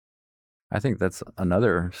I think that's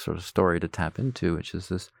another sort of story to tap into, which is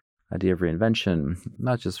this idea of reinvention,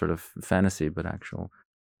 not just sort of fantasy, but actual,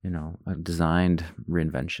 a designed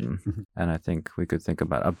reinvention. Mm-hmm. And I think we could think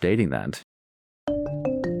about updating that.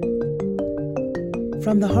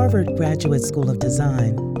 From the Harvard Graduate School of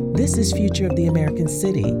Design, this is Future of the American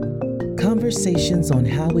City. Conversations on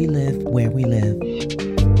how we live where we live.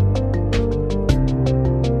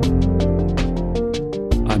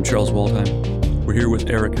 I'm Charles Waldheim. We're here with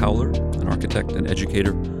Eric Howler, an architect and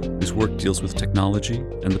educator whose work deals with technology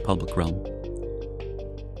and the public realm.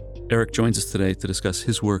 Eric joins us today to discuss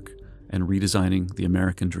his work and redesigning the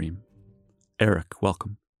American dream. Eric,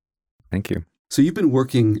 welcome. Thank you. So you've been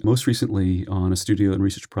working most recently on a studio and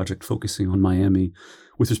research project focusing on Miami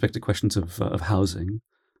with respect to questions of housing.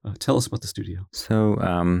 Tell us about the studio. So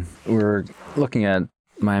we're looking at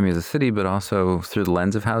Miami as a city, but also through the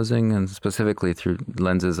lens of housing, and specifically through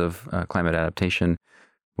lenses of climate adaptation,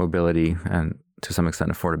 mobility, and to some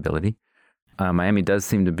extent affordability. Miami does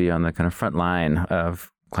seem to be on the kind of front line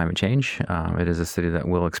of climate change. It is a city that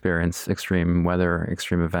will experience extreme weather,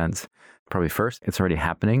 extreme events. Probably first, it's already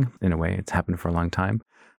happening in a way. It's happened for a long time.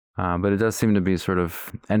 But it does seem to be sort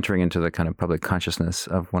of entering into the kind of public consciousness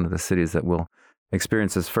of one of the cities that will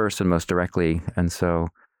experience this first and most directly. And so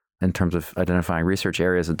in terms of identifying research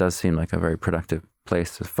areas, it does seem like a very productive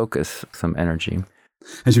place to focus some energy.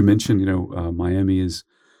 As you mentioned, Miami is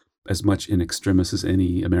as much in extremis as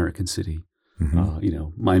any American city.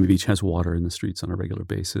 Mm-hmm. Miami Beach has water in the streets on a regular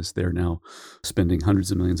basis. They're now spending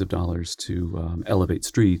hundreds of millions of dollars to elevate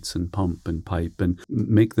streets and pump and pipe and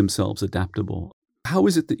make themselves adaptable. How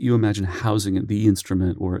is it that you imagine housing the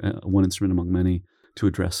instrument or one instrument among many to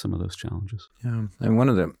address some of those challenges? Yeah, and one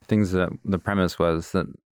of the things that the premise was that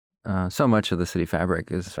so much of the city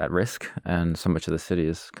fabric is at risk, and so much of the city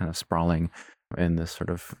is kind of sprawling in this sort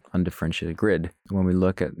of undifferentiated grid. When we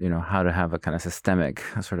look at, how to have a kind of systemic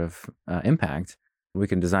sort of impact, we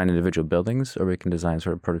can design individual buildings or we can design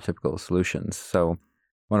sort of prototypical solutions. So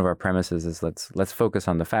one of our premises is let's focus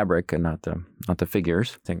on the fabric and not the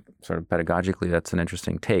figures. I think sort of pedagogically that's an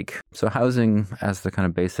interesting take. So housing as the kind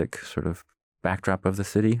of basic sort of backdrop of the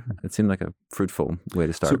city, it seemed like a fruitful way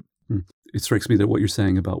to start. So, it strikes me that what you're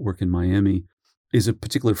saying about work in Miami is a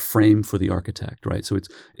particular frame for the architect, right? So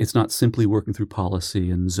it's not simply working through policy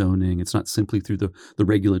and zoning. It's not simply through the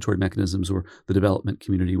regulatory mechanisms or the development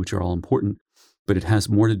community, which are all important, but it has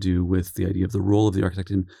more to do with the idea of the role of the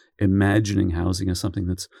architect in imagining housing as something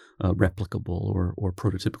that's replicable or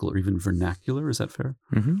prototypical or even vernacular. Is that fair?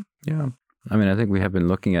 Mm-hmm. Yeah. I mean, I think we have been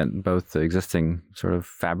looking at both the existing sort of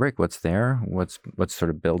fabric, what's there, what's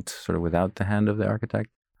sort of built sort of without the hand of the architect,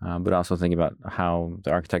 but also thinking about how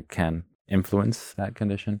the architect can influence that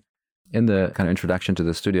condition. In the kind of introduction to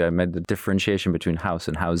the studio, I made the differentiation between house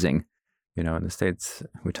and housing. In the States,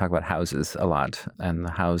 we talk about houses a lot, and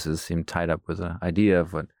the houses seem tied up with an idea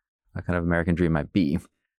of what a kind of American dream might be.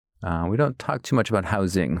 We don't talk too much about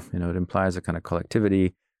housing. It implies a kind of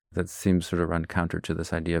collectivity that seems sort of run counter to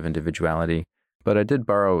this idea of individuality. But I did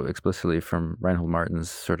borrow explicitly from Reinhold Martin's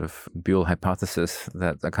sort of Buell hypothesis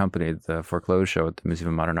that accompanied the Foreclosed show at the Museum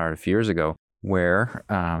of Modern Art a few years ago, where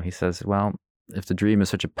he says, well, if the dream is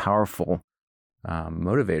such a powerful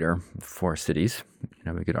motivator for cities,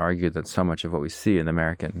 we could argue that so much of what we see in the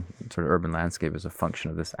American sort of urban landscape is a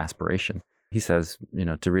function of this aspiration. He says,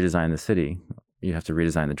 to redesign the city, you have to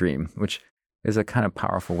redesign the dream, which is a kind of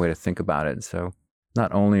powerful way to think about it. So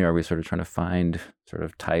not only are we sort of trying to find sort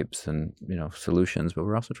of types and, solutions, but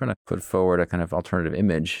we're also trying to put forward a kind of alternative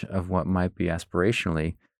image of what might be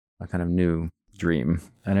aspirationally a kind of new dream.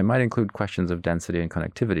 And it might include questions of density and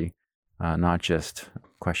connectivity, not just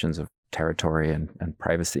questions of territory and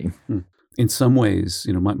privacy. In some ways,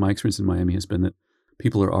 my experience in Miami has been that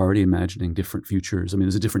people are already imagining different futures. I mean,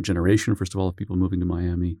 there's a different generation, first of all, of people moving to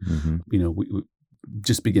Miami. Mm-hmm. We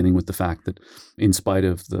just beginning with the fact that in spite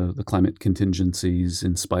of the climate contingencies,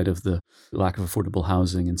 in spite of the lack of affordable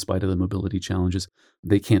housing, in spite of the mobility challenges,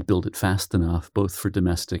 they can't build it fast enough, both for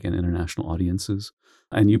domestic and international audiences.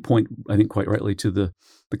 And you point, I think quite rightly, to the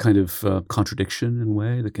kind of contradiction in a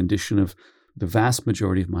way, the condition of the vast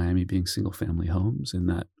majority of Miami being single-family homes in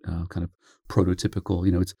that kind of prototypical,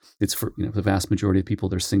 it's for the vast majority of people,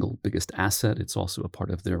 their single biggest asset. It's also a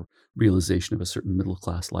part of their realization of a certain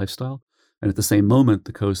middle-class lifestyle. And at the same moment,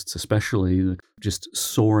 the coasts especially just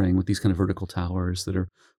soaring with these kind of vertical towers that are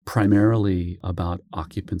primarily about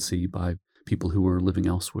occupancy by people who are living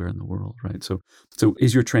elsewhere in the world, right? So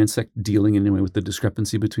is your transect dealing in any way with the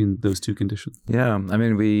discrepancy between those two conditions? Yeah, I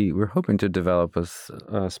mean, we're hoping to develop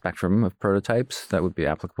a spectrum of prototypes that would be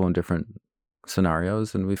applicable in different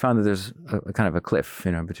scenarios, and we found that there's a kind of a cliff,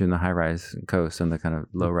 between the high-rise coast and the kind of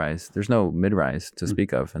low-rise. There's no mid-rise to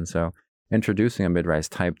speak of, and so introducing a mid-rise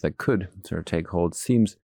type that could sort of take hold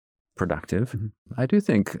seems productive. I do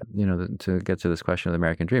think, to get to this question of the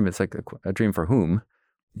American dream, it's like a dream for whom?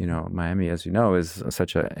 Miami, as you know, is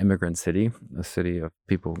such an immigrant city, a city of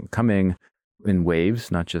people coming in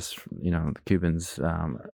waves, not just, the Cubans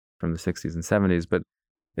from the 60s and 70s, but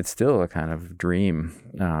it's still a kind of dream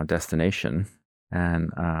destination. And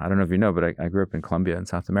I don't know if you know, but I grew up in Colombia in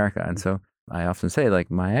South America. And so I often say, like,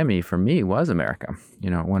 Miami for me was America.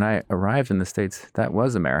 When I arrived in the States, that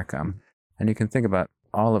was America. And you can think about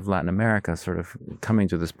all of Latin America sort of coming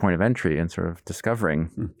to this point of entry and sort of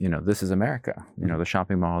discovering, this is America, the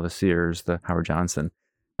shopping mall, the Sears, the Howard Johnson.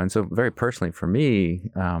 And so very personally for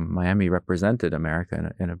me, Miami represented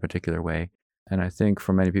America in a particular way. And I think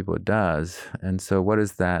for many people it does. And so what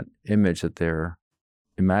is that image that they're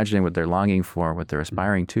imagining, what they're longing for, what they're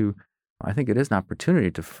aspiring to? I think it is an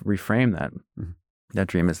opportunity to reframe that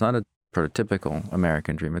dream. It's not a prototypical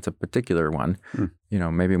American dream. It's a particular one,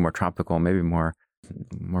 maybe more tropical, maybe more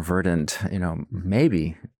verdant,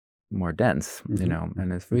 maybe more dense,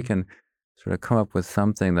 and if we can sort of come up with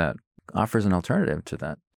something that offers an alternative to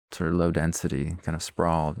that sort of low density kind of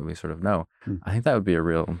sprawl that we sort of know, I think that would be a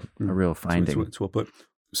real finding. It's well put.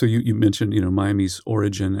 So you mentioned, Miami's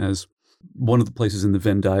origin as one of the places in the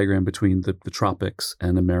Venn diagram between the tropics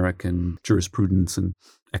and American jurisprudence and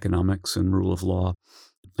economics and rule of law.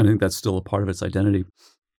 And I think that's still a part of its identity.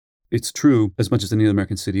 It's true, as much as any other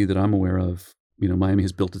American city that I'm aware of, Miami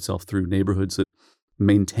has built itself through neighborhoods that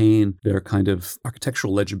maintain their kind of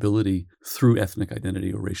architectural legibility through ethnic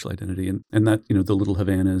identity or racial identity. And that, the little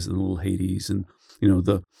Havanas and the little Haitis and,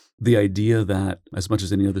 the idea that as much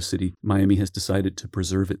as any other city, Miami has decided to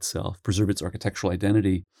preserve its architectural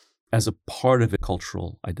identity as a part of its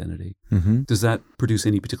cultural identity. Does that produce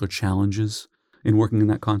any particular challenges in working in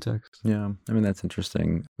that context? Yeah, that's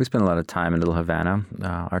interesting. We spent a lot of time in Little Havana.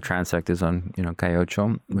 Our transect is on, Calle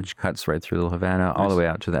Ocho, which cuts right through Little Havana, all the way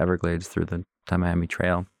out to the Everglades through the Miami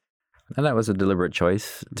Trail. And that was a deliberate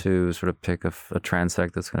choice to sort of pick a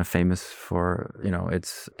transect that's kind of famous for,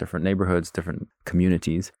 its different neighborhoods, different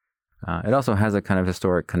communities. It also has a kind of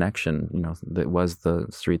historic connection, that was the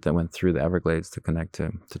street that went through the Everglades to connect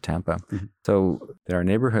to Tampa. So there are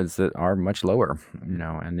neighborhoods that are much lower,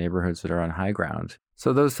 and neighborhoods that are on high ground.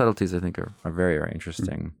 So those subtleties, I think, are very, very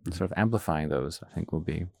interesting. Sort of amplifying those, I think, will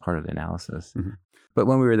be part of the analysis. But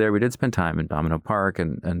when we were there, we did spend time in Domino Park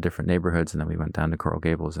and different neighborhoods, and then we went down to Coral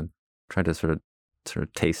Gables and tried to sort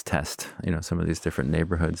of taste test, some of these different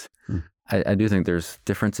neighborhoods. I do think there's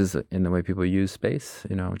differences in the way people use space,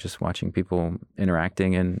 just watching people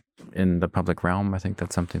interacting in the public realm. I think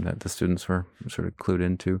that's something that the students were sort of clued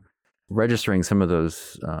into. Registering some of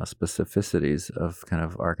those specificities of kind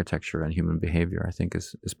of architecture and human behavior, I think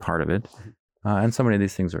is part of it. And so many of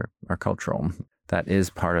these things are cultural. That is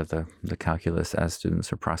part of the calculus as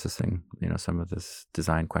students are processing, some of this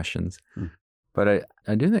design questions. But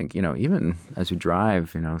I do think, even as you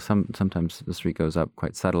drive, sometimes the street goes up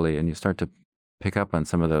quite subtly and you start to pick up on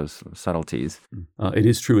some of those subtleties. It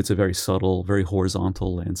is true. It's a very subtle, very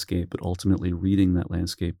horizontal landscape, but ultimately reading that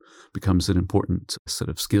landscape becomes an important set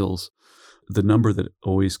of skills. The number that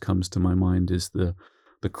always comes to my mind is the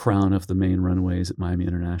crown of the main runways at Miami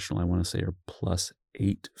International, I want to say, are plus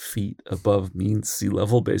 8 feet above mean sea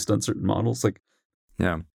level based on certain models.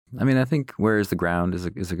 Yeah. I think where is the ground is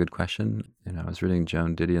a good question. I was reading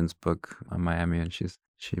Joan Didion's book on Miami, and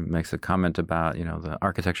she makes a comment about, the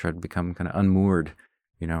architecture had become kind of unmoored,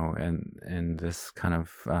 and this kind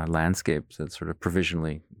of landscape that's sort of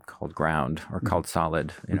provisionally called ground or called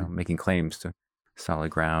solid, making claims to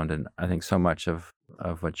solid ground. And I think so much of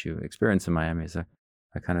what you experience in Miami is a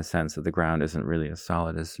kind of sense that the ground isn't really as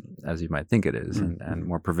solid as you might think it is, and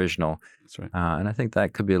more provisional. That's right. And I think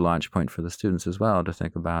that could be a launch point for the students as well to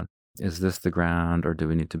think about, is this the ground, or do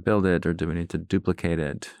we need to build it, or do we need to duplicate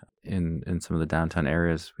it in some of the downtown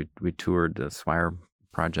areas? We toured the Swire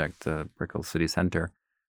project, the Brickell City Center,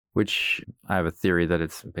 which I have a theory that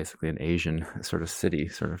it's basically an Asian sort of city,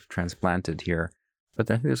 sort of transplanted here.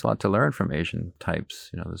 But I think there's a lot to learn from Asian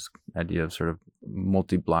types, this idea of sort of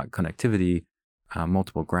multi-block connectivity,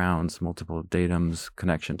 multiple grounds, multiple datums,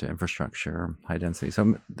 connection to infrastructure, high density.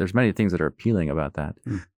 So there's many things that are appealing about that.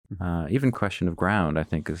 Even question of ground, I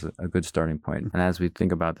think, is a good starting point. And as we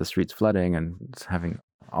think about the streets flooding and having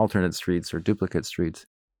alternate streets or duplicate streets,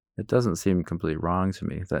 it doesn't seem completely wrong to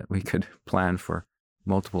me that we could plan for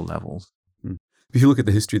multiple levels. If you look at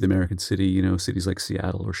the history of the American city, cities like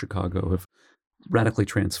Seattle or Chicago have radically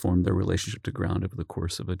transformed their relationship to ground over the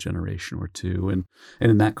course of a generation or two. And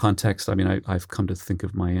in that context, I mean, I've come to think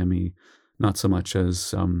of Miami not so much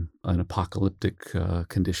as an apocalyptic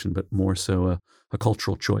condition, but more so a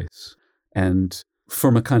cultural choice. And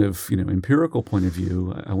from a kind of empirical point of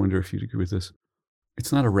view, I wonder if you'd agree with this.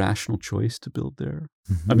 It's not a rational choice to build there.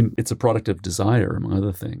 Mm-hmm. I mean, it's a product of desire, among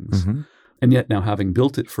other things. Mm-hmm. And yet now, having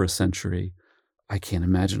built it for a century, I can't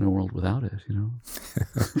imagine a world without it,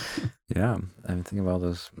 Yeah, I mean, think of all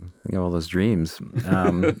those dreams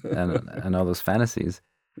and all those fantasies.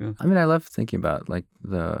 Yeah. I mean, I love thinking about like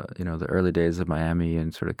the early days of Miami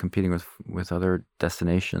and sort of competing with other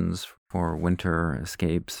destinations for winter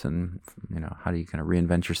escapes, and how do you kind of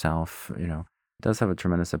reinvent yourself? It does have a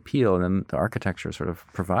tremendous appeal, and then the architecture sort of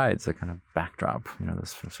provides a kind of backdrop.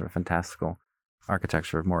 This sort of fantastical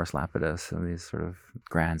architecture of Morris Lapidus and these sort of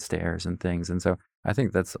grand stairs and things. And so I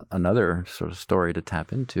think that's another sort of story to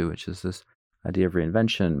tap into, which is this idea of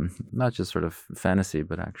reinvention, not just sort of fantasy,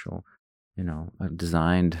 but actual, a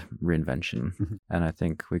designed reinvention. Mm-hmm. And I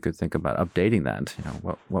think we could think about updating that.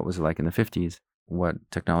 What was it like in the 50s? What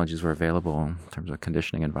technologies were available in terms of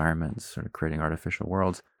conditioning environments, sort of creating artificial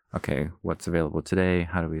worlds? Okay, what's available today?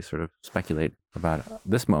 How do we sort of speculate about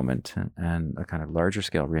this moment and a kind of larger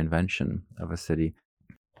scale reinvention of a city?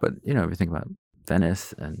 But, if you think about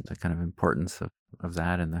Venice and the kind of importance of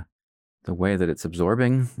that and the way that it's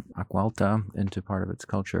absorbing Acqualta into part of its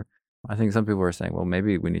culture, I think some people are saying, well,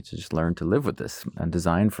 maybe we need to just learn to live with this and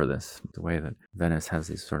design for this, the way that Venice has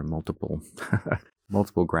these sort of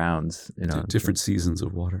multiple grounds, different seasons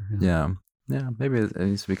of water. Yeah, maybe it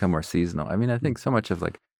needs to become more seasonal. I mean, I think so much of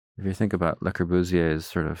if you think about Le Corbusier's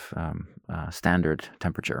sort of standard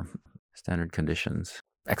temperature, standard conditions,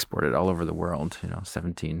 exported all over the world,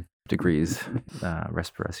 17 degrees,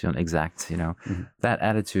 respiration exact, Mm-hmm. that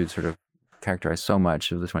attitude sort of characterized so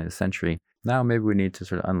much of the 20th century. Now maybe we need to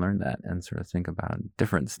sort of unlearn that and sort of think about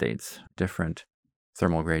different states, different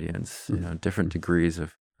thermal gradients, Mm-hmm. Different degrees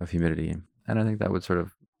of humidity. And I think that would sort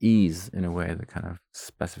of ease, in a way, the kind of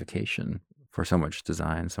specification for so much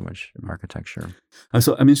design, so much architecture.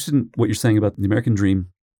 So I'm interested in what you're saying about the American dream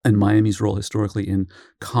and Miami's role historically in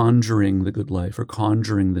conjuring the good life or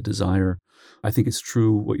conjuring the desire. I think it's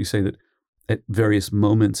true what you say, that at various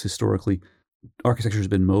moments historically, architecture has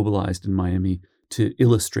been mobilized in Miami to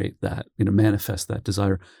illustrate that, manifest that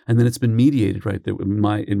desire, and then it's been mediated, right? That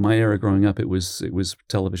in my era growing up, it was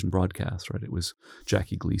television broadcast, right? It was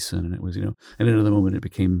Jackie Gleason, and it was and in another moment it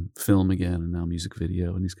became film again, and now music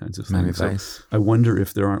video and these kinds of things. So I wonder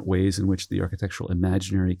if there aren't ways in which the architectural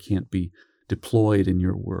imaginary can't be deployed in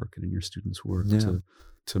your work and in your students' work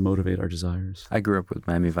to motivate our desires. I grew up with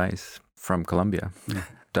Miami Vice from Colombia,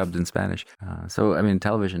 dubbed in Spanish. So I mean,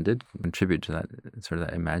 television did contribute to that sort of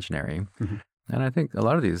that imaginary. Mm-hmm. And I think a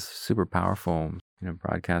lot of these super powerful,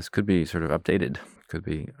 broadcasts could be sort of updated,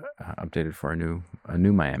 for a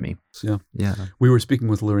new Miami. Yeah. We were speaking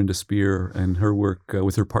with Lorinda Spear and her work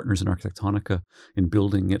with her partners in Architectonica in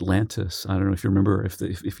building Atlantis. I don't know if you remember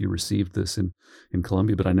if you received this in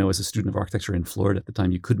Columbia, but I know as a student of architecture in Florida at the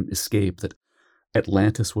time, you couldn't escape that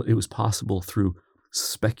Atlantis, it was possible through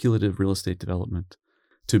speculative real estate development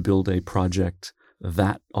to build a project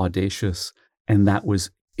that audacious, and that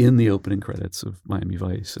was in the opening credits of Miami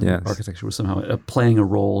Vice. And architecture was somehow playing a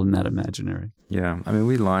role in that imaginary. Yeah. I mean,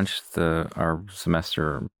 we launched our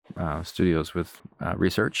semester studios with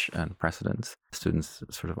research and precedents. Students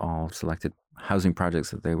sort of all selected housing projects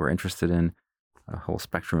that they were interested in, a whole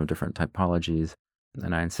spectrum of different typologies.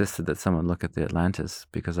 And I insisted that someone look at the Atlantis,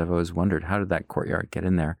 because I've always wondered, how did that courtyard get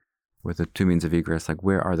in there with the two means of egress? Like,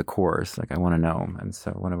 where are the cores? Like, I want to know. And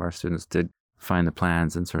so one of our students did find the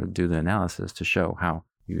plans and sort of do the analysis to show how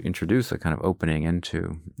you introduce a kind of opening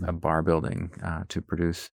into a bar building to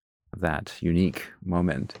produce that unique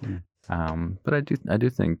moment. But I do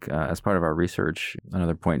think as part of our research,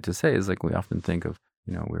 another point to say is, like, we often think of,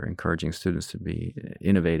 we're encouraging students to be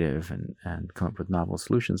innovative and come up with novel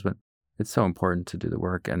solutions, but it's so important to do the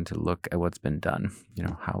work and to look at what's been done.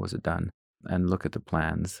 How was it done? And look at the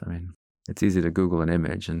plans. I mean, it's easy to Google an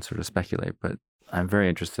image and sort of speculate, but I'm very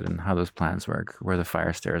interested in how those plans work, where the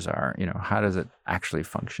fire stairs are, how does it actually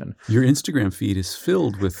function? Your Instagram feed is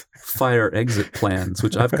filled with fire exit plans,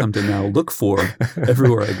 which I've come to now look for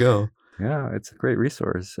everywhere I go. Yeah, it's a great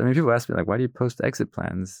resource. I mean, people ask me, like, why do you post exit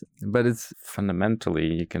plans? But it's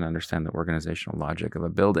fundamentally, you can understand the organizational logic of a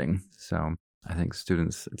building. So I think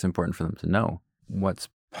students, it's important for them to know what's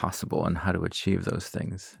possible and how to achieve those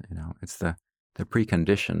things. It's the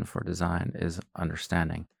precondition for design is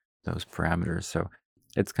understanding those parameters. So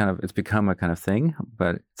it's become a kind of thing,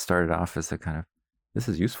 but it started off as a kind of this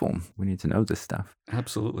is useful. We need to know this stuff.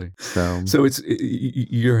 Absolutely. So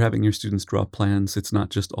You're having your students draw plans. It's not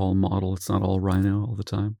just all model. It's not all Rhino all the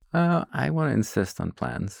time. I want to insist on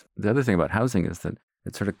plans. The other thing about housing is that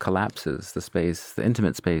it sort of collapses the space, the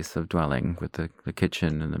intimate space of dwelling with the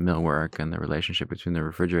kitchen and the millwork and the relationship between the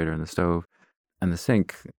refrigerator and the stove. And the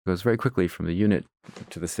sink goes very quickly from the unit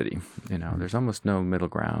to the city. There's almost no middle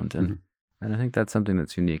ground. And I think that's something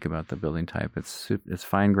that's unique about the building type. It's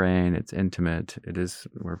fine grained, it's intimate, it is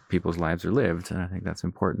where people's lives are lived. And I think that's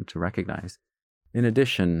important to recognize. In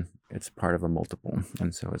addition, it's part of a multiple.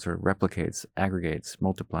 And so it sort of replicates, aggregates,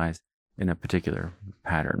 multiplies in a particular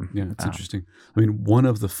pattern. Yeah, it's interesting. I mean, one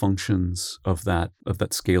of the functions of that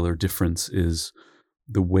scalar difference is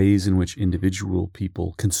the ways in which individual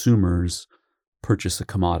people, consumers, purchase a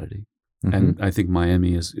commodity. Mm-hmm. And I think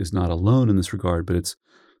Miami is not alone in this regard, but it's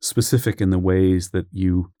specific in the ways that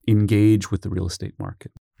you engage with the real estate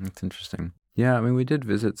market. That's interesting. Yeah, I mean, we did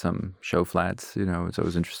visit some show flats. It's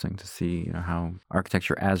always interesting to see, how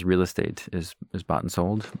architecture as real estate is bought and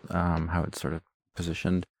sold, how it's sort of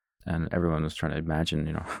positioned. And everyone was trying to imagine,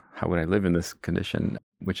 how would I live in this condition,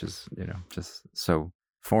 which is, just so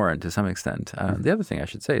foreign to some extent. The other thing I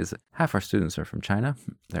should say is that half our students are from China.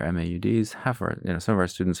 They're MAUDs. Some of our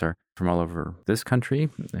students are from all over this country.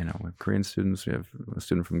 We have Korean students. We have a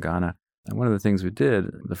student from Ghana. And one of the things we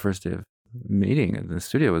did the first day of meeting in the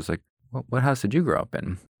studio was like, what house did you grow up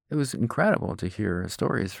in? It was incredible to hear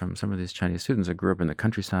stories from some of these Chinese students that grew up in the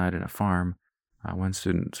countryside in a farm. One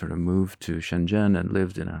student sort of moved to Shenzhen and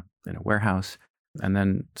lived in a warehouse. And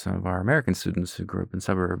then some of our American students who grew up in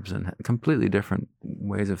suburbs and had completely different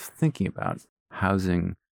ways of thinking about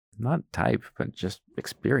housing, not type, but just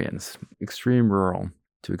experience, extreme rural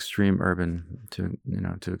to extreme urban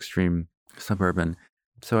to extreme suburban.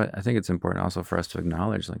 So I think it's important also for us to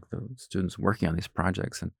acknowledge like the students working on these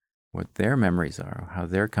projects and what their memories are, how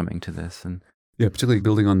they're coming to this. And yeah, particularly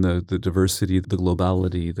building on the diversity, the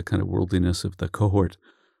globality, the kind of worldliness of the cohort,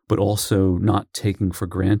 but also not taking for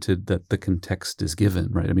granted that the context is given,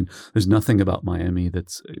 right? I mean, there's nothing about Miami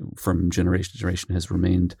that's from generation to generation has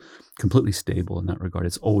remained completely stable in that regard.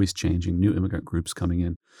 It's always changing, new immigrant groups coming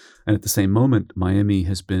in. And at the same moment, Miami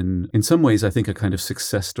has been, in some ways, I think, a kind of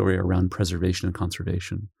success story around preservation and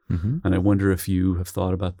conservation. Mm-hmm. And I wonder if you have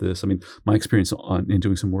thought about this. I mean, my experience in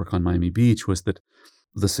doing some work on Miami Beach was that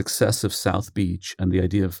the success of South Beach and the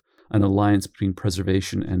idea of an alliance between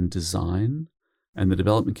preservation and design and the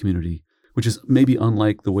development community, which is maybe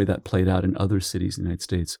unlike the way that played out in other cities in the United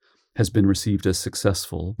States, has been received as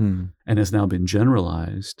successful and has now been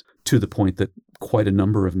generalized to the point that quite a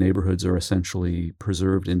number of neighborhoods are essentially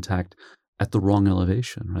preserved intact at the wrong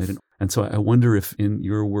elevation, right? And so I wonder if in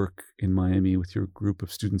your work in Miami with your group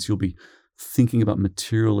of students, you'll be thinking about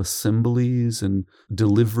material assemblies and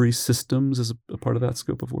delivery systems as a part of that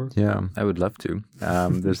scope of work? Yeah, I would love to.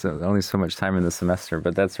 There's only so much time in the semester,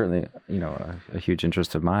 but that's certainly, a huge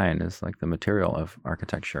interest of mine is like the material of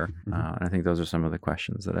architecture. Mm-hmm. And I think those are some of the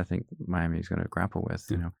questions that I think Miami is going to grapple with.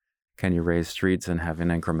 Can you raise streets and have an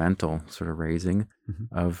incremental sort of raising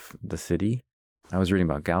of the city? I was reading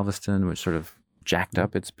about Galveston, which sort of jacked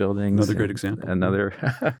up its buildings. Another great example.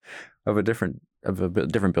 Another of a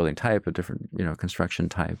different building type, a different construction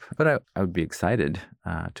type. But I would be excited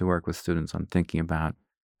to work with students on thinking about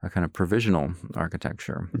a kind of provisional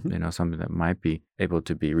architecture. Something that might be able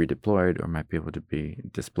to be redeployed or might be able to be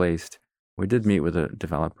displaced. We did meet with a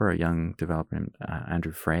young developer named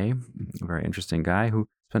Andrew Frey, a very interesting guy who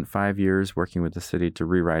spent 5 years working with the city to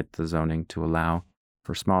rewrite the zoning to allow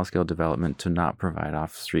for small-scale development to not provide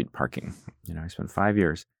off-street parking. He spent 5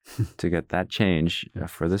 years to get that change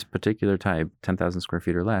for this particular type, 10,000 square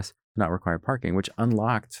feet or less, not require parking, which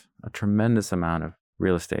unlocked a tremendous amount of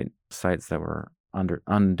real estate sites that were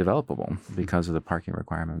undevelopable because of the parking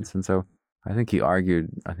requirements. And so I think he argued,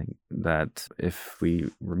 that if we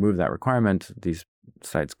remove that requirement, these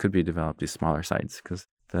sites could be developed, these smaller sites, because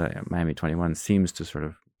the Miami 21 seems to sort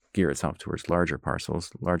of gear itself towards larger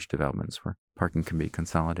parcels, large developments where parking can be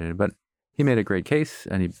consolidated. But he made a great case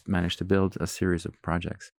and he managed to build a series of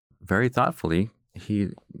projects. Very thoughtfully, he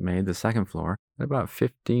made the second floor at about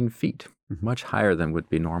 15 feet, much higher than would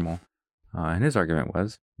be normal. And his argument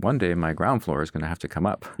was, one day my ground floor is going to have to come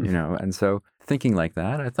up, And so thinking like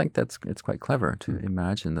that, I think it's quite clever to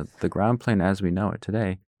imagine that the ground plane as we know it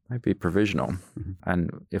today might be provisional. And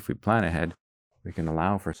if we plan ahead, we can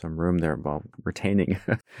allow for some room there while retaining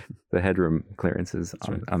the headroom clearances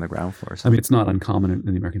on the ground floor. So, I mean, it's not uncommon in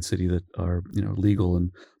the American city that our legal and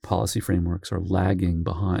policy frameworks are lagging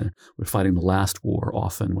behind. We're fighting the last war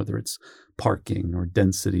often, whether it's parking or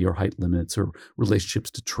density or height limits or relationships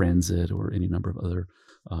to transit or any number of other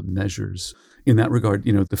measures. In that regard,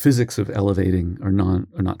 the physics of elevating are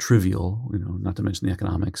not trivial, not to mention the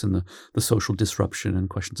economics and the social disruption and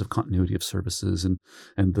questions of continuity of services and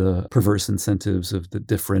the perverse incentives of the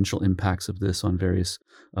differential impacts of this on various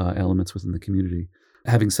elements within the community.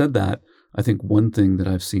 Having said that, I think one thing that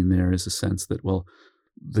I've seen there is a sense that, well,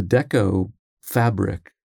 the Deco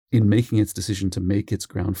fabric, in making its decision to make its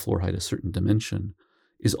ground floor height a certain dimension,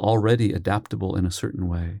 is already adaptable in a certain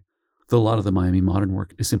way. Though a lot of the Miami modern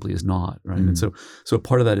work simply is not, right? And so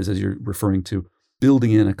part of that is, as you're referring to,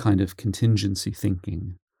 building in a kind of contingency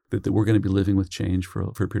thinking that we're going to be living with change for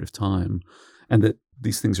a period of time, and that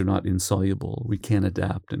these things are not insoluble. We can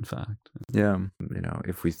adapt, in fact. Yeah.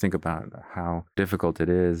 If we think about how difficult it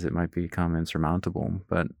is, it might become insurmountable.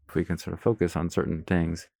 But if we can sort of focus on certain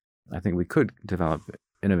things, I think we could develop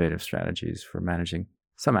innovative strategies for managing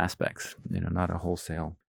some aspects, not a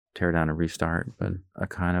wholesale tear down and restart, but a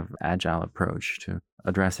kind of agile approach to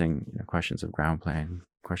addressing questions of ground plane,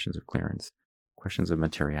 questions of clearance, questions of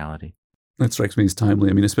materiality. That strikes me as timely.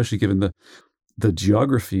 I mean, especially given the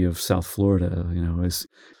geography of South Florida, as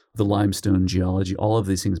the limestone geology, all of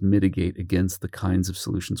these things mitigate against the kinds of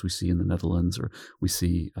solutions we see in the Netherlands or we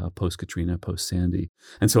see post-Katrina, post-Sandy.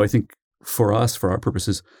 And so I think for us, for our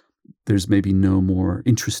purposes, there's maybe no more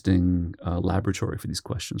interesting laboratory for these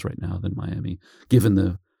questions right now than Miami, given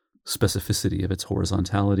the specificity of its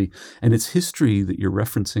horizontality and its history that you're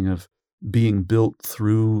referencing of being built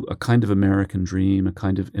through a kind of American dream, a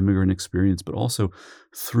kind of immigrant experience, but also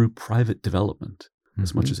through private development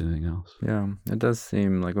as much as anything else. Yeah, it does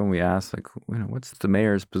seem like when we ask, what's the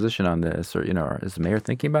mayor's position on this? Or, is the mayor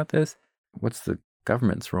thinking about this? What's the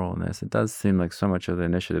government's role in this? It does seem like so much of the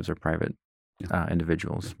initiatives are private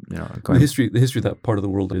individuals. The history of that part of the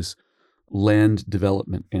world is land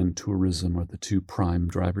development and tourism are the two prime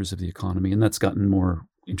drivers of the economy. And that's gotten more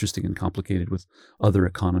interesting and complicated with other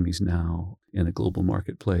economies now in a global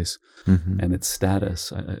marketplace. And its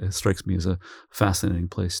status it strikes me as a fascinating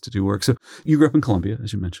place to do work. So you grew up in Colombia,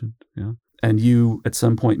 as you mentioned, and you at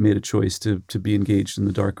some point made a choice to be engaged in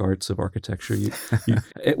the dark arts of architecture.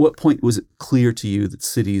 At what point was it clear to you that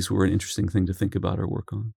cities were an interesting thing to think about or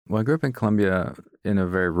work on? Well, I grew up in Colombia in a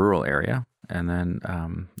very rural area. And then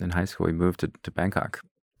in high school, we moved to Bangkok,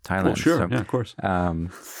 Thailand. Oh, sure. So, yeah, of course.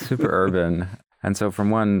 Super urban. And so from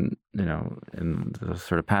one, in the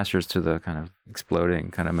sort of pastures to the kind of exploding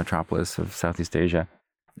kind of metropolis of Southeast Asia.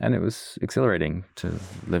 And it was exhilarating to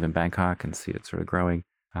live in Bangkok and see it sort of growing.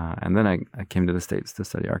 And then I came to the States to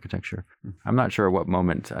study architecture. I'm not sure at what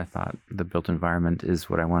moment I thought the built environment is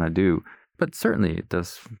what I want to do, but certainly it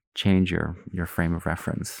does change your frame of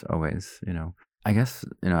reference always, I guess,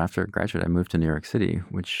 after graduate, I moved to New York City,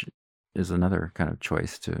 which is another kind of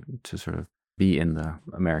choice to sort of be in the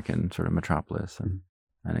American sort of metropolis and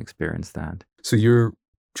experience that. So your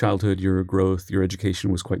childhood, your growth, your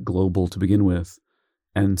education was quite global to begin with.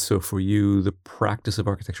 And so for you, the practice of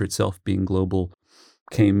architecture itself being global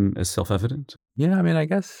came as self-evident? Yeah, I mean, I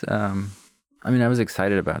guess, I was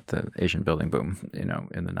excited about the Asian building boom,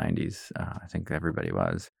 in the 90s. I think everybody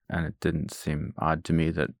was. And it didn't seem odd to me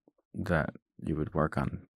that you would work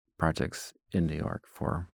on projects in New York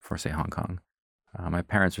for say, Hong Kong. My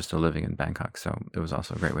parents are still living in Bangkok, so it was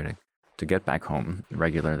also a great way to get back home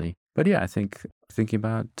regularly. But yeah, I think thinking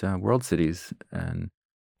about world cities and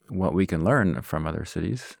what we can learn from other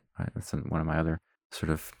cities, right? That's one of my other sort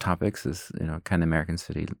of topics is, can the American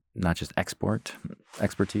city not just export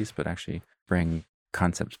expertise, but actually bring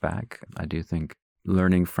concepts back? I do think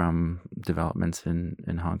learning from developments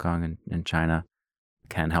in Hong Kong and in China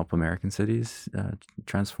can help American cities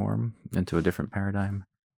transform into a different paradigm.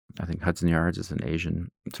 I think Hudson Yards is an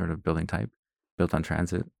Asian sort of building type, built on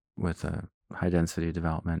transit with a high-density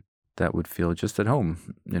development that would feel just at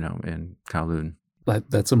home, in Kowloon.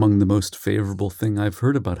 That's among the most favorable thing I've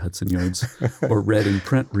heard about Hudson Yards or read in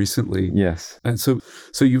print recently. Yes. And so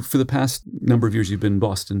you, for the past number of years, you've been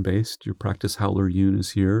Boston-based. Your practice, Howler Yoon,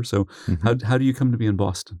 is here. So how do you come to be in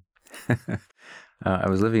Boston? I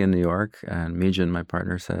was living in New York, and Mijin, my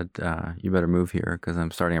partner, said, you better move here because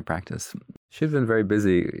I'm starting a practice. She'd been very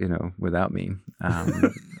busy, without me,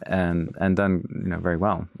 and done, very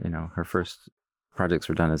well. Her first projects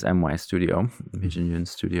were done as MY Studio, Mijin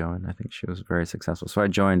Yoon's studio, and I think she was very successful. So I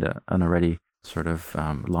joined an already sort of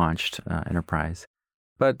launched enterprise.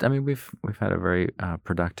 But I mean, we've had a very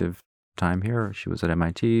productive time here. She was at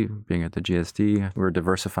MIT, being at the GSD. We're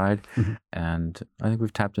diversified, and I think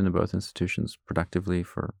we've tapped into both institutions productively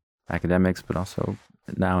for academics, but also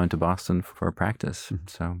now into Boston for practice.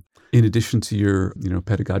 So, in addition to your,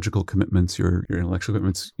 pedagogical commitments, your intellectual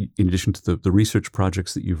commitments, in addition to the research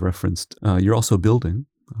projects that you've referenced, you're also building.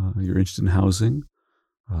 You're interested in housing.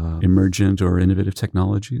 emergent or innovative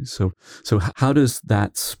technologies. So how does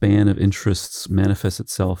that span of interests manifest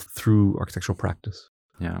itself through architectural practice?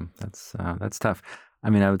 Yeah, that's tough. I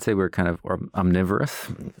mean, I would say we're kind of omnivorous,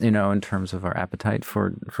 in terms of our appetite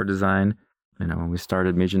for design. When we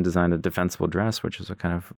started, Mijin designed a defensible dress, which is a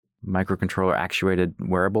kind of microcontroller actuated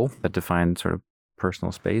wearable that defined sort of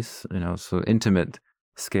personal space, so intimate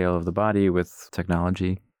scale of the body with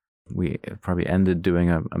technology. We probably ended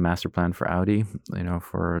doing a master plan for Audi,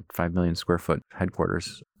 for 5 million square foot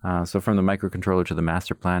headquarters. So from the microcontroller to the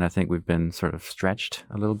master plan, I think we've been sort of stretched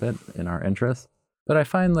a little bit in our interests. But I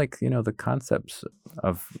find the concepts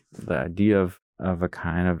of the idea of a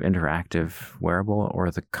kind of interactive wearable,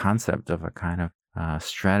 or the concept of a kind of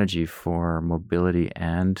strategy for mobility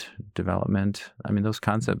and development. I mean, those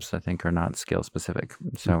concepts I think are not scale specific.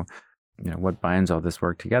 So, what binds all this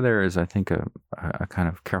work together is, I think, a kind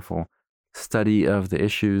of careful study of the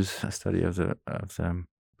issues, a study of the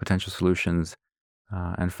potential solutions,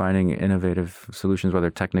 and finding innovative solutions,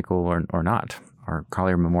 whether technical or not. Our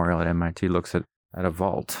Collier Memorial at MIT looks at a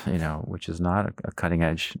vault, which is not a cutting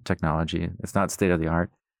edge technology. It's not state of the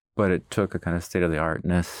art, but it took a kind of state of the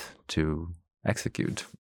artness to execute.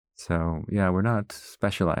 So yeah, we're not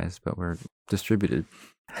specialized, but we're distributed.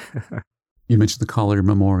 You mentioned the Collier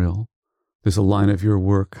Memorial. There's a line of your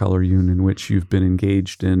work, Haller Yoon, in which you've been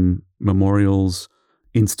engaged in memorials,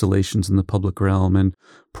 installations in the public realm, and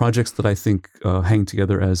projects that I think hang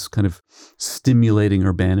together as kind of stimulating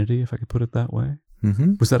urbanity, if I could put it that way.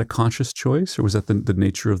 Mm-hmm. Was that a conscious choice, or was that the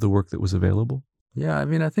nature of the work that was available? Yeah, I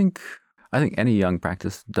mean, I think any young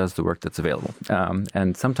practice does the work that's available.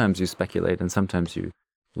 And sometimes you speculate, and sometimes you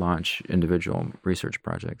launch individual research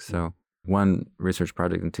projects. So one research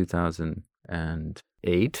project in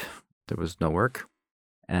 2008, there was no work.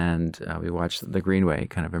 And we watched the Greenway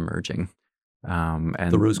kind of emerging.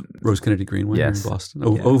 And the Rose Kennedy Greenway, yes, in Boston,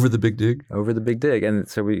 over the Big Dig? Over the Big Dig. And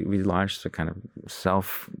so we launched a kind of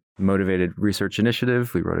self-motivated research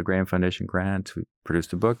initiative. We wrote a Graham Foundation grant. We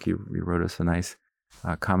produced a book. You wrote us a nice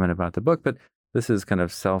comment about the book. But this is kind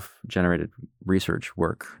of self-generated research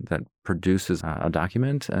work that produces a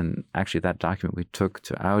document. And actually that document we took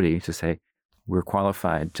to Audi to say, we're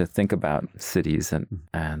qualified to think about cities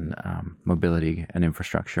and mobility and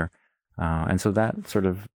infrastructure. And so that sort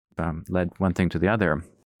of led one thing to the other.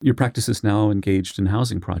 Your practice is now engaged in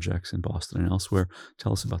housing projects in Boston and elsewhere.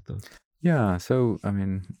 Tell us about those. Yeah. So, I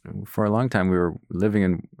mean, for a long time, we were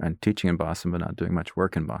living and teaching in Boston, but not doing much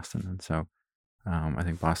work in Boston. And so I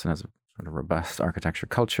think Boston has a sort of robust architecture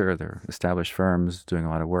culture. There are established firms doing a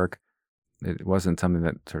lot of work. It wasn't something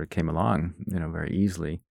that sort of came along, very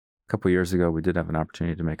easily. A couple of years ago, we did have an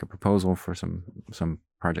opportunity to make a proposal for some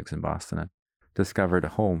projects in Boston, and discovered a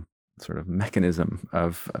whole sort of mechanism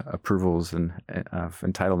of approvals and of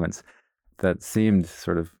entitlements that seemed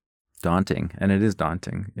sort of daunting. And it is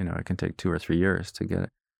daunting. It can take 2 or 3 years to get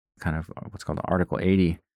kind of what's called the Article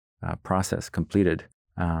 80 process completed.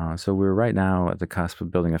 So we're right now at the cusp of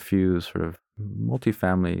building a few sort of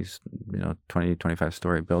multifamilies, 20,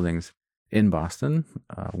 25-story buildings in Boston.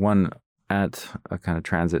 One at a kind of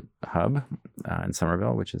transit hub in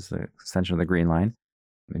Somerville, which is the extension of the Green Line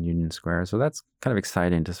in Union Square. So that's kind of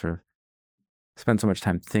exciting to sort of spend so much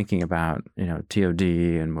time thinking about, TOD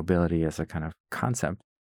and mobility as a kind of concept,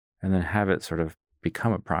 and then have it sort of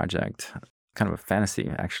become a project, kind of a fantasy,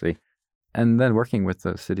 actually, and then working with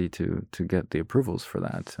the city to get the approvals for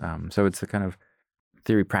that. So it's a kind of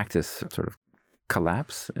theory-practice sort of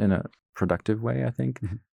collapse in a productive way, I think.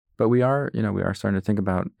 Mm-hmm. But we are starting to think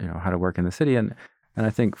about, how to work in the city. And I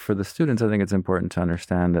think for the students, I think it's important to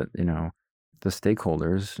understand that, the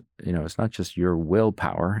stakeholders, it's not just your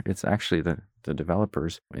willpower, it's actually the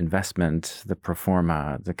developers' investment, the pro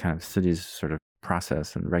forma, the kind of city's sort of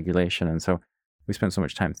process and regulation. And so we spend so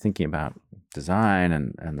much time thinking about design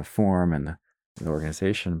and the form and the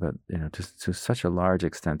organization, but, to such a large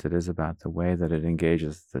extent, it is about the way that it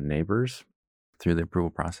engages the neighbors through the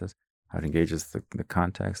approval process, how it engages the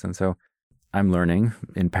context. And so I'm learning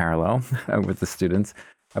in parallel with the students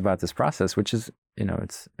about this process, which is,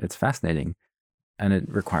 it's fascinating, and it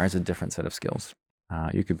requires a different set of skills.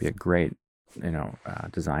 You could be a great,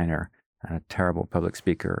 designer and a terrible public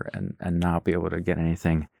speaker and not be able to get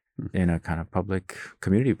anything in a kind of public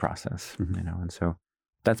community process, and so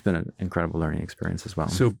that's been an incredible learning experience as well.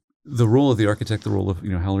 So the role of the architect, the role of,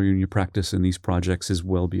 Haller Yoon, your practice in these projects is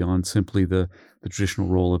well beyond simply the traditional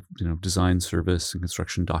role of, design service and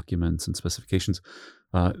construction documents and specifications.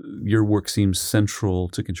 Your work seems central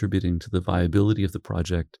to contributing to the viability of the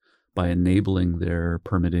project by enabling their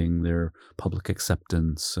permitting, their public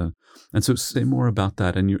acceptance. And so say more about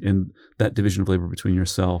that and that division of labor between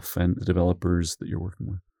yourself and the developers that you're working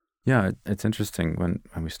with. Yeah, it's interesting. When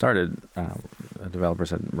we started, a developer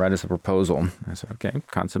said, write us a proposal. I said, okay,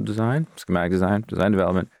 concept design, schematic design, design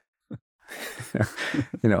development,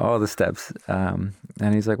 all the steps. And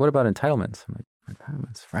he's like, what about entitlements? I'm like,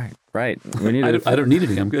 entitlements, right. We need I don't need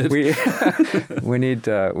any, I'm good. we need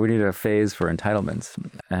a phase for entitlements.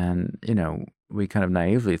 And, we kind of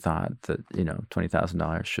naively thought that,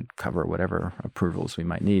 $20,000 should cover whatever approvals we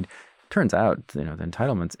might need. Turns out, the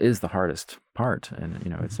entitlements is the hardest part. And,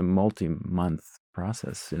 it's a multi-month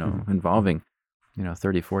process, involving,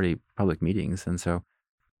 30, 40 public meetings. And so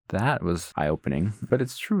that was eye-opening. But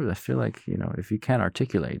it's true. I feel like, if you can't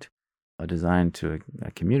articulate a design to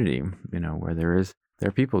a community, where there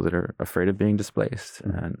are people that are afraid of being displaced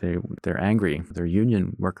and they're angry. They're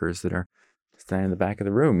union workers that are standing in the back of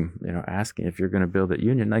the room, asking if you're going to build that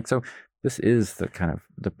union. So this is the kind of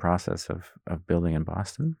the process of building in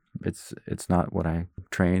Boston. It's not what I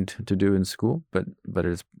trained to do in school, but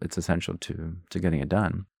it's essential to getting it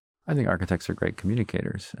done. I think architects are great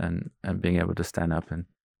communicators, and being able to stand up and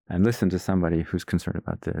listen to somebody who's concerned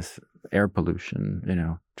about this, air pollution,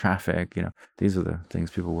 traffic, these are the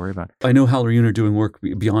things people worry about. I know Hal or Youn are doing work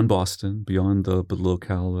beyond Boston, beyond the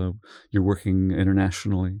locale. You're working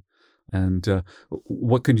internationally. And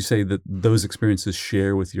what can you say that those experiences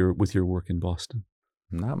share with your work in Boston?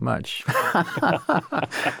 Not much.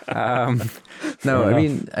 No, I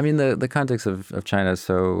mean the context of China is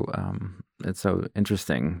so it's so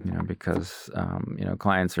interesting, because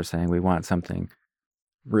clients are saying we want something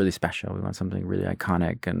really special, we want something really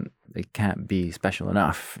iconic, and it can't be special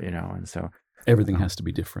enough, and so everything has to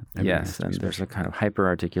be different. Yes, and there's a kind of hyper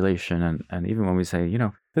articulation, and even when we say,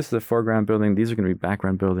 this is a foreground building, these are going to be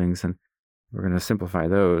background buildings, and we're going to simplify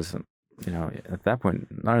those. At that point,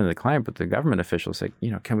 not only the client, but the government officials say,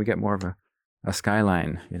 can we get more of a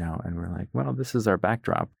skyline, and we're like, well, this is our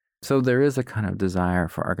backdrop. So there is a kind of desire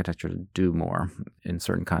for architecture to do more in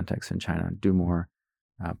certain contexts in China, do more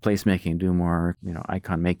placemaking, do more,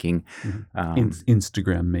 icon making.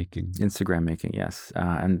 Instagram making. Instagram making, yes.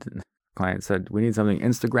 And the client said, we need something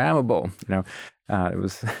Instagrammable. It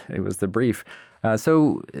was the brief.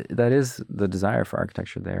 So that is the desire for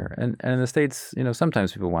architecture there. And in the States,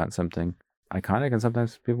 sometimes people want something iconic and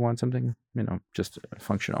sometimes people want something, just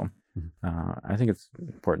functional. I think it's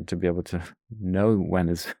important to be able to know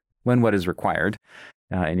when what is required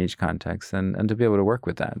in each context and to be able to work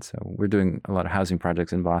with that. So we're doing a lot of housing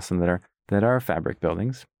projects in Boston that are fabric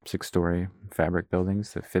buildings, 6-story fabric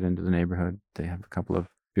buildings that fit into the neighborhood. They have a couple of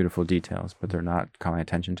beautiful details, but they're not calling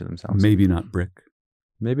attention to themselves. Maybe not brick.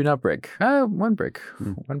 Maybe not brick. One brick.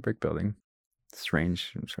 One brick building.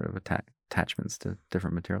 Strange sort of attachments to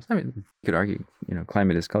different materials. I mean, you could argue,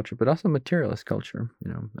 climate is culture, but also material is culture,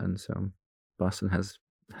 and so Boston has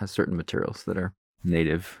certain materials that are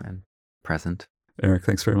native and present. Eric,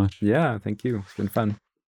 thanks very much. Yeah, thank you. It's been fun.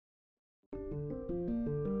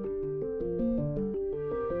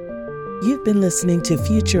 You've been listening to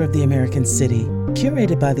Future of the American City,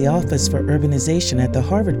 curated by the Office for Urbanization at the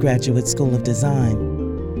Harvard Graduate School of Design.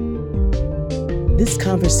 This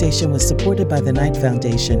conversation was supported by the Knight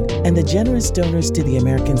Foundation and the generous donors to the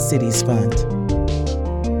American Cities Fund.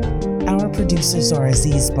 Our producers are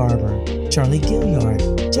Aziz Barber, Charlie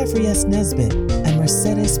Gilliard, Jeffrey S. Nesbitt, and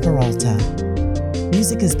Mercedes Peralta.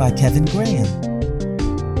 Music is by Kevin Graham.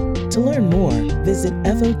 To learn more, visit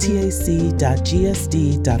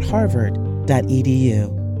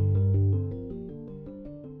fotac.gsd.harvard.edu.